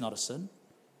 worry's not a sin.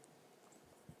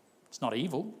 It's not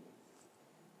evil.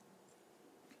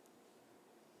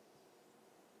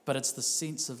 But it's the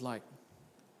sense of like,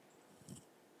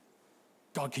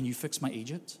 God, can you fix my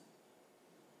Egypt?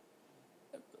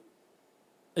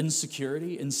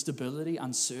 Insecurity, instability,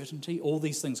 uncertainty, all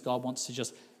these things God wants to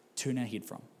just turn our head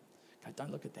from. Okay,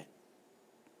 don't look at that.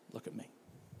 Look at me.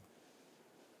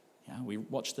 We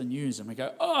watch the news and we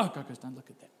go, oh, God goes, don't look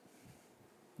at that.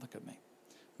 Look at me.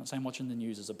 I'm not saying watching the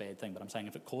news is a bad thing, but I'm saying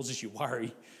if it causes you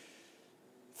worry,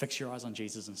 fix your eyes on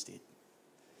Jesus instead.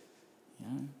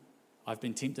 I've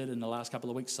been tempted in the last couple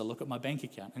of weeks to look at my bank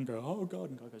account and go, oh God,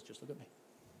 and God goes, just look at me.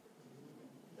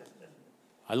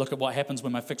 I look at what happens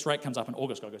when my fixed rate comes up in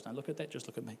August. God goes, don't look at that, just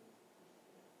look at me.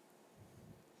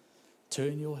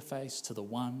 Turn your face to the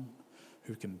one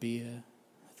who can bear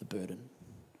the burden,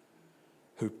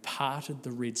 who parted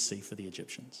the Red Sea for the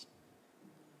Egyptians,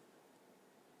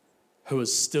 who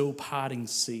is still parting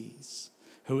seas,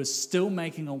 who is still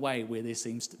making a way where there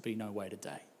seems to be no way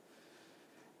today.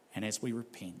 And as we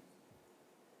repent,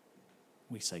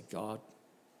 we say, God,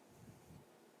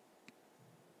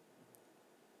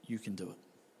 you can do it.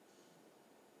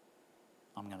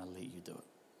 I'm going to let you do it.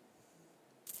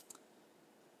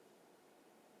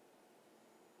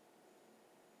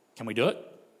 Can we do it?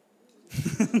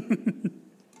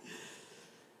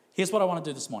 Here's what I want to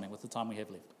do this morning with the time we have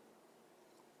left.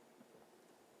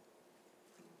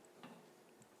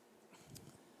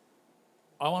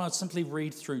 I want to simply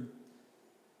read through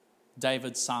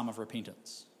David's Psalm of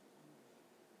Repentance.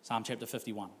 Psalm chapter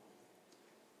 51.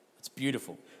 It's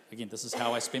beautiful. Again, this is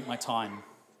how I spent my time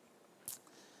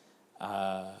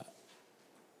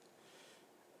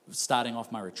starting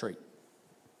off my retreat.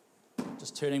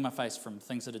 Just turning my face from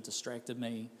things that had distracted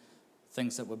me,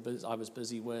 things that I was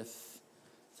busy with,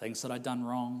 things that I'd done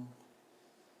wrong.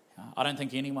 I don't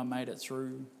think anyone made it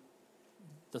through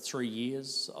the 3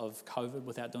 years of COVID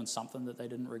without doing something that they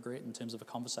didn't regret in terms of a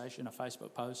conversation, a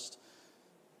Facebook post,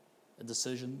 a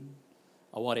decision,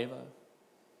 or whatever.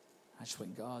 I just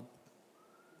went, God,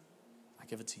 I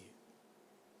give it to you.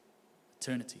 I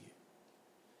turn it to you.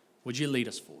 Would you lead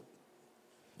us forward?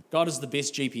 God is the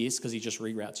best GPS because he just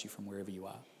reroutes you from wherever you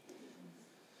are.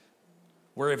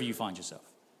 Wherever you find yourself.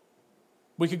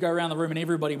 We could go around the room and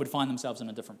everybody would find themselves in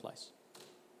a different place.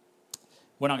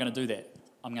 We're not going to do that.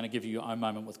 I'm going to give you your own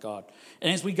moment with God.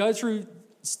 And as we go through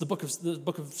the book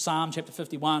of Psalm chapter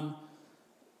 51,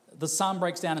 the psalm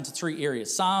breaks down into 3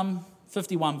 areas. Psalm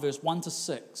 51 verse 1 to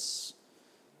 6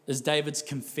 is David's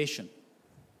confession.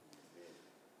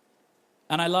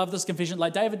 And I love this confession.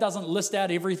 Like, David doesn't list out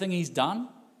everything he's done.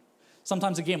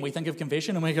 Sometimes, again, we think of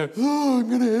confession and we go, oh, I'm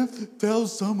going to have to tell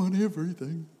someone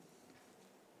everything.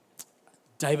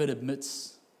 David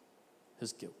admits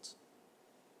his guilt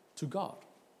to God.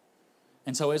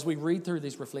 And so as we read through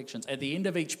these reflections, at the end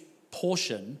of each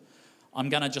portion, I'm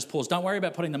going to just pause. Don't worry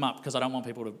about putting them up because I want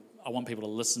people to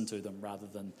listen to them rather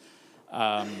than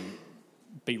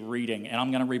be reading. And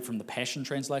I'm going to read from the Passion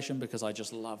Translation because I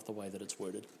just love the way that it's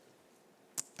worded.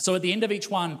 So at the end of each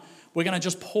one, we're going to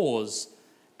just pause,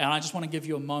 and I just want to give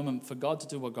you a moment for God to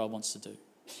do what God wants to do.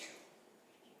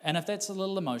 And if that's a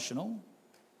little emotional,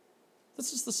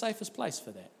 this is the safest place for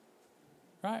that,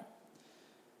 right?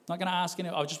 I'm not going to ask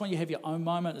I just want you to have your own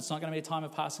moment. It's not going to be a time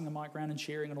of passing the mic around and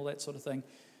sharing and all that sort of thing.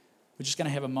 We're just going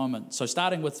to have a moment. So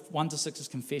starting with 1 to 6 is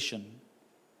confession.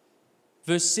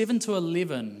 Verse 7 to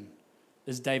 11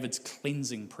 is David's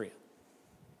cleansing prayer.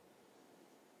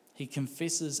 He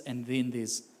confesses and then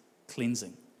there's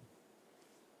cleansing.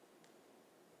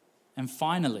 And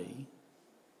finally,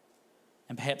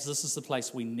 and perhaps this is the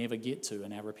place we never get to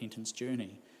in our repentance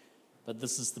journey, but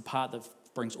this is the part that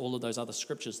brings all of those other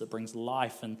scriptures, that brings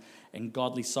life and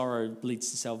godly sorrow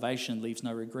leads to salvation, leaves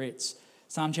no regrets.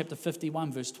 Psalm chapter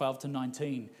 51, verse 12 to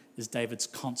 19 is David's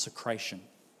consecration.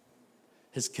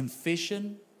 His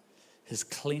confession, his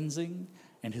cleansing,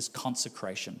 and his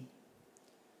consecration.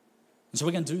 And so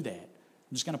we're going to do that.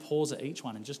 I'm just going to pause at each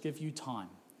one and just give you time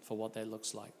for what that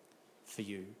looks like for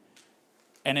you.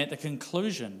 And at the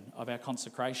conclusion of our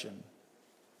consecration,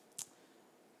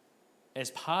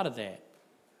 as part of that,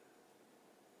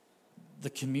 the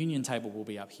communion table will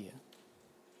be up here.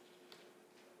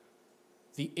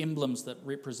 The emblems that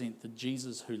represent the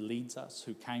Jesus who leads us,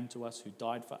 who came to us, who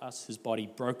died for us, his body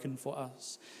broken for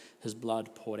us, his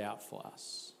blood poured out for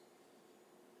us.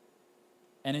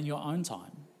 And in your own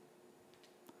time,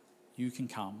 you can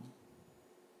come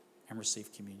and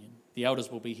receive communion. The elders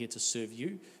will be here to serve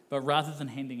you, but rather than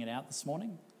handing it out this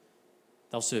morning,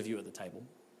 they'll serve you at the table.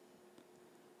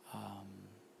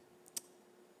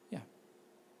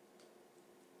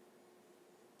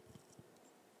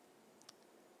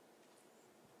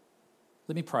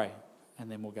 Let me pray, and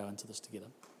then we'll go into this together.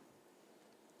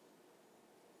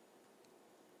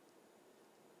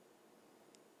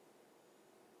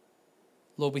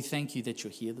 Lord, we thank you that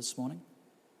you're here this morning.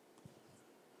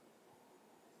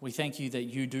 We thank you that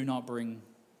you do not bring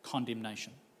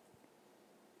condemnation.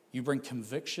 You bring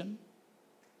conviction.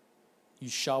 You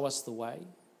show us the way.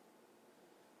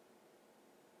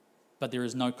 But there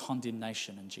is no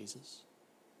condemnation in Jesus.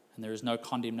 And there is no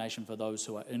condemnation for those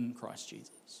who are in Christ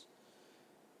Jesus.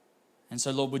 And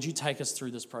so, Lord, would you take us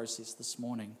through this process this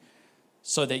morning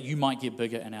so that you might get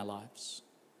bigger in our lives,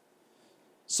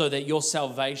 so that your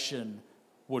salvation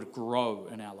would grow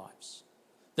in our lives,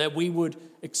 that we would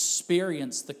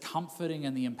experience the comforting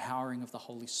and the empowering of the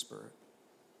Holy Spirit,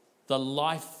 the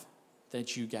life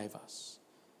that you gave us,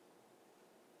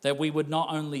 that we would not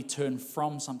only turn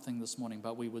from something this morning,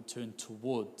 but we would turn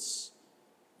towards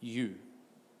you,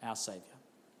 our Savior,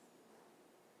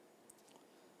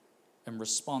 in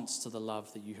response to the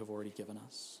love that you have already given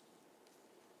us.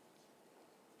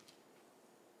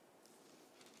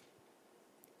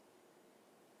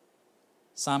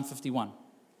 Psalm 51,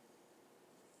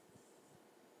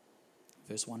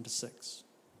 verse 1 to 6.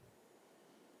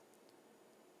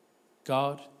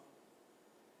 God,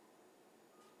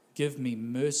 give me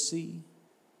mercy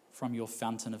from your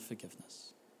fountain of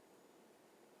forgiveness.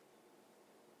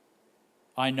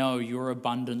 I know your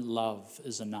abundant love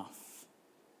is enough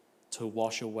to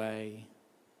wash away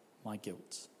my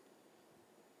guilt.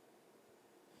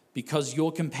 Because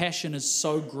your compassion is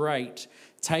so great,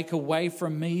 take away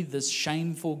from me this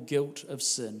shameful guilt of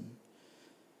sin.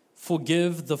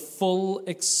 Forgive the full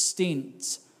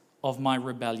extent of my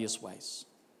rebellious ways.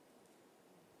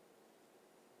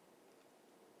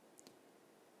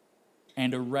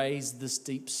 And erase this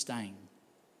deep stain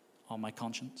on my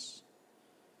conscience.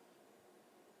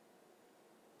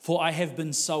 For I have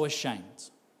been so ashamed.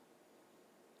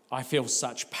 I feel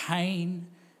such pain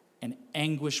and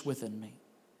anguish within me.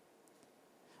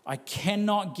 I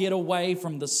cannot get away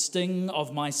from the sting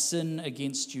of my sin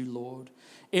against you, Lord.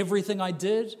 Everything I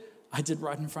did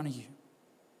right in front of you.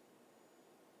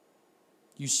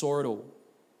 You saw it all.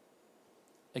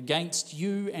 Against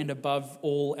you and above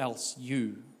all else,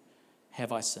 you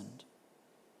have I sinned.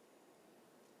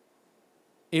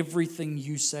 Everything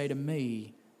you say to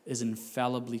me is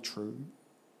infallibly true,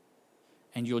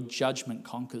 and your judgment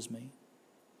conquers me.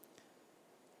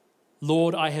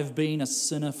 Lord, I have been a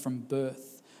sinner from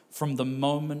birth, from the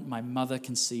moment my mother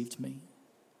conceived me.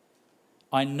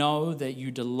 I know that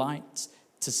you delight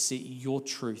to set your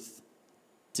truth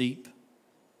deep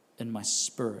in my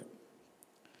spirit.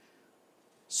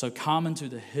 So come into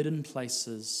the hidden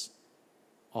places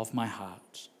of my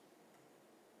heart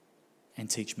and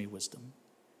teach me wisdom.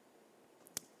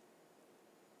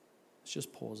 Let's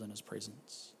just pause in his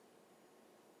presence.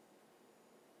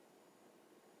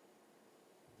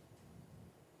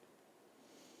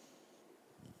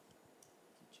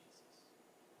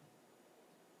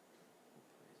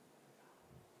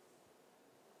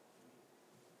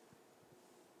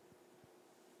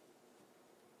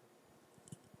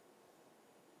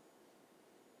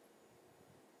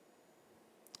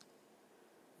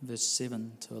 Verse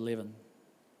 7 to 11,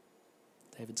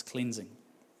 David's cleansing.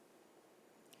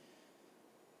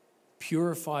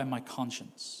 Purify my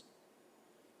conscience.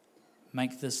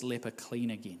 Make this leper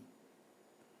clean again.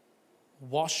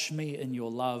 Wash me in your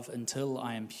love until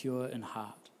I am pure in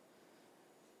heart.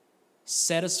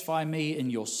 Satisfy me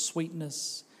in your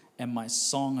sweetness, and my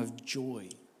song of joy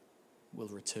will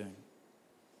return.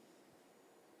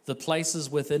 The places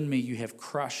within me you have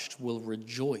crushed will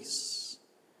rejoice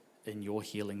in your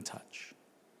healing touch.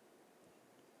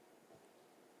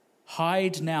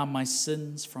 Hide now my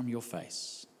sins from your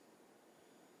face.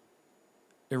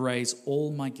 Erase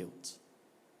all my guilt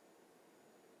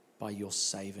by your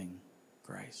saving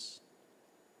grace.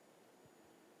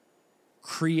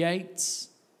 Create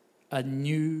a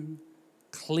new,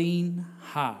 clean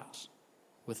heart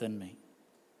within me.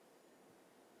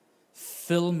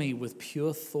 Fill me with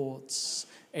pure thoughts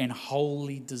and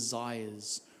holy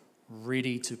desires,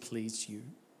 ready to please you.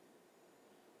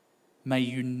 May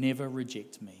you never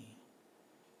reject me.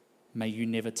 May you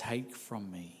never take from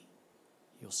me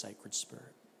your sacred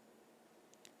spirit.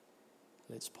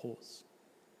 Let's pause.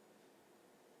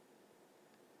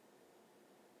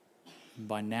 And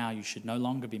by now, you should no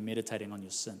longer be meditating on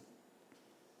your sin,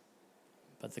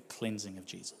 but the cleansing of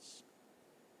Jesus.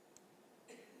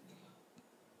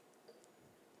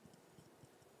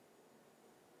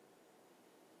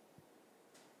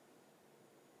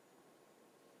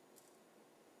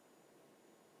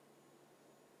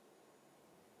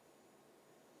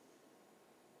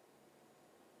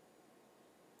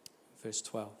 Verse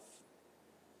 12,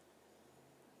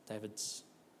 David's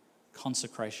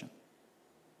consecration,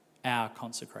 our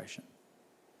consecration.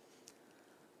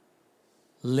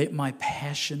 Let my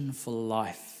passion for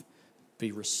life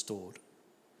be restored,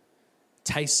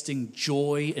 tasting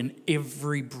joy in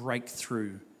every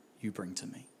breakthrough you bring to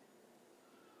me.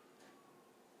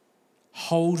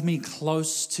 Hold me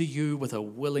close to you with a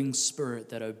willing spirit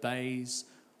that obeys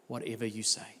whatever you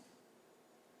say.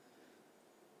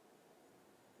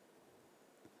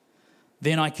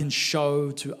 Then I can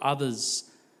show to others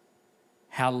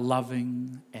how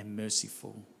loving and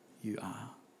merciful you are,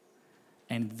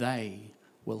 and they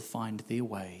will find their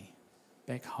way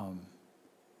back home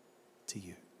to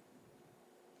you,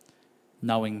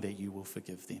 knowing that you will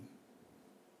forgive them.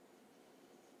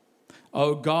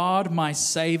 O God, my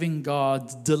saving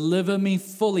God, deliver me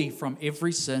fully from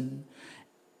every sin,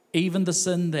 even the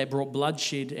sin that brought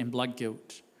bloodshed and blood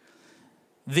guilt.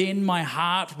 Then my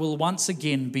heart will once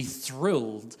again be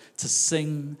thrilled to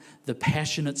sing the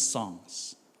passionate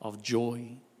songs of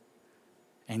joy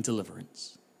and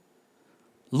deliverance.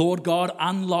 Lord God,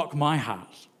 unlock my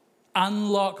heart,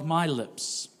 unlock my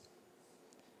lips,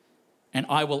 and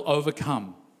I will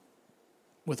overcome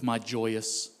with my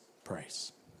joyous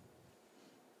praise.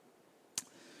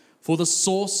 For the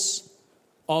source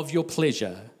of your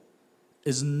pleasure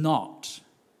is not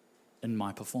in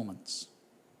my performance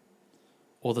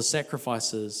or the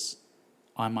sacrifices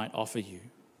I might offer you,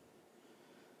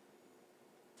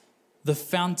 The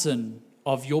fountain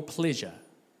of your pleasure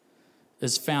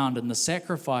is found in the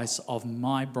sacrifice of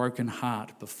my broken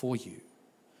heart before you.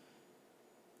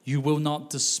 You will not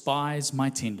despise my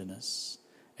tenderness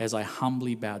as I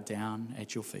humbly bow down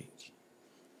at your feet.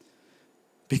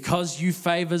 Because you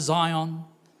favor Zion,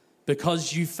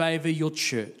 because you favor your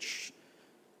church,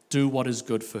 do what is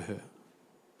good for her.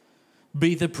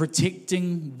 Be the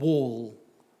protecting wall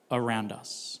around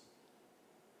us.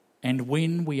 And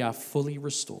when we are fully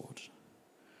restored,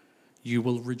 you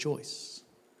will rejoice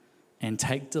and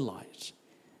take delight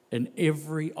in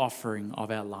every offering of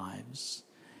our lives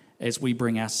as we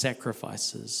bring our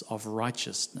sacrifices of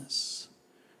righteousness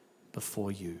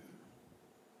before you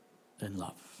in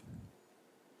love.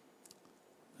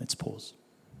 Let's pause.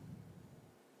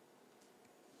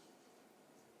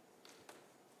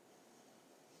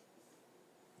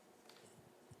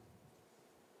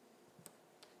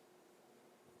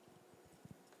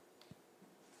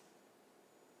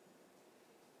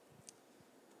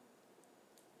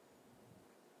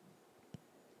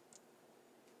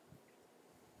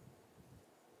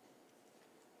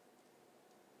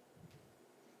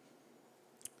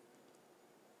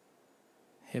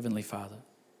 Heavenly Father,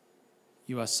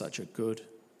 you are such a good,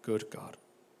 good God.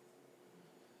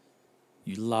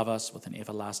 You love us with an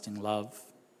everlasting love.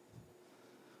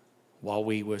 While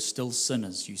we were still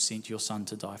sinners, you sent your Son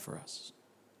to die for us.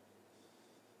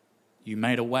 You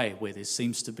made a way where there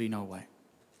seems to be no way.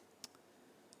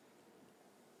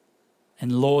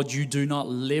 And Lord, you do not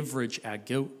leverage our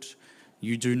guilt.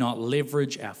 You do not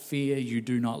leverage our fear. You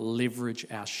do not leverage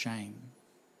our shame.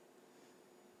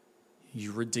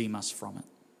 You redeem us from it.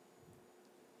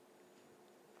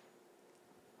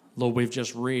 Lord, we've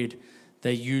just read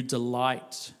that you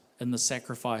delight in the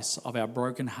sacrifice of our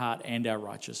broken heart and our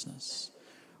righteousness.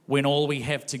 When all we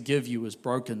have to give you is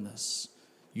brokenness,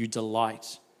 you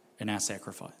delight in our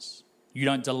sacrifice. You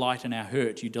don't delight in our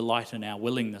hurt, you delight in our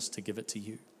willingness to give it to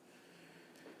you.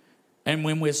 And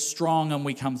when we're strong and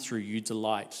we come through, you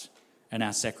delight in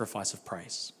our sacrifice of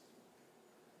praise.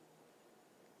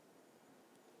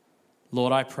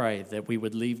 Lord, I pray that we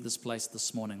would leave this place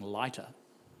this morning lighter.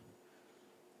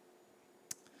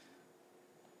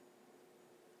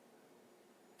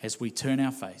 As we turn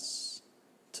our face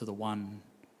to the one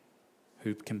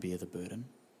who can bear the burden.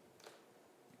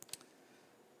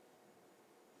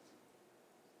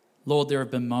 Lord, there have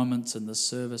been moments in this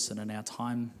service and in our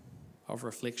time of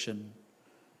reflection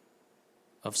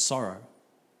of sorrow.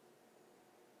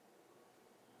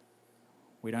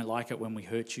 We don't like it when we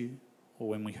hurt you or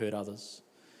when we hurt others.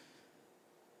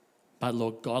 But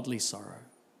Lord, godly sorrow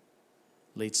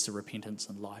leads to repentance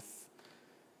and life.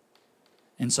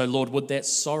 And so, Lord, would that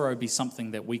sorrow be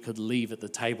something that we could leave at the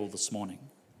table this morning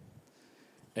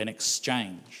in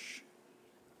exchange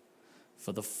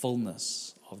for the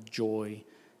fullness of joy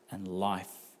and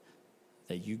life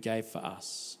that you gave for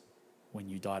us when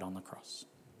you died on the cross.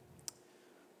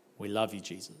 We love you,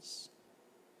 Jesus.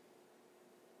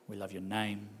 We love your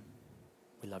name.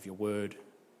 We love your word.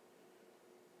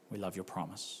 We love your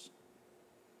promise.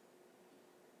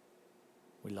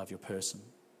 We love your person.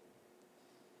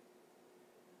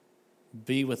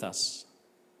 Be with us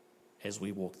as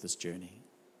we walk this journey.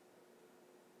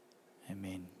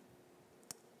 Amen.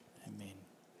 Amen.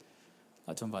 I'd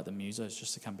like to invite the musos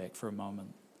just to come back for a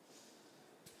moment.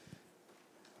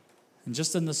 And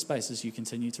just in this space, as you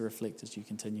continue to reflect, as you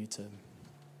continue to...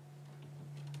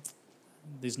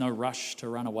 There's no rush to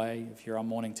run away if you're on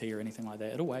morning tea or anything like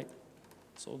that. It'll wait.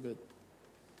 It's all good.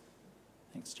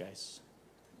 Thanks, Jace.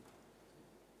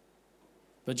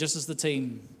 But just as the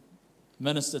team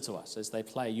minister to us as they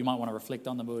play, you might want to reflect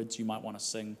on the words, you might want to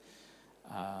sing.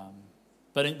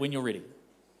 But when you're ready,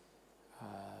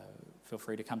 feel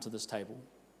free to come to this table.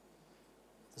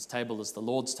 This table is the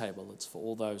Lord's table. It's for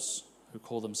all those who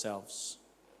call themselves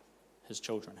his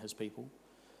children, his people.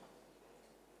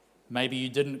 Maybe you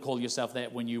didn't call yourself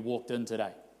that when you walked in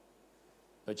today,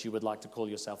 but you would like to call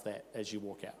yourself that as you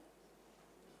walk out.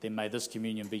 Then may this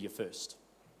communion be your first.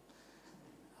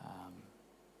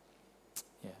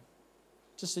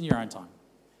 Just in your own time,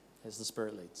 as the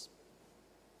Spirit leads.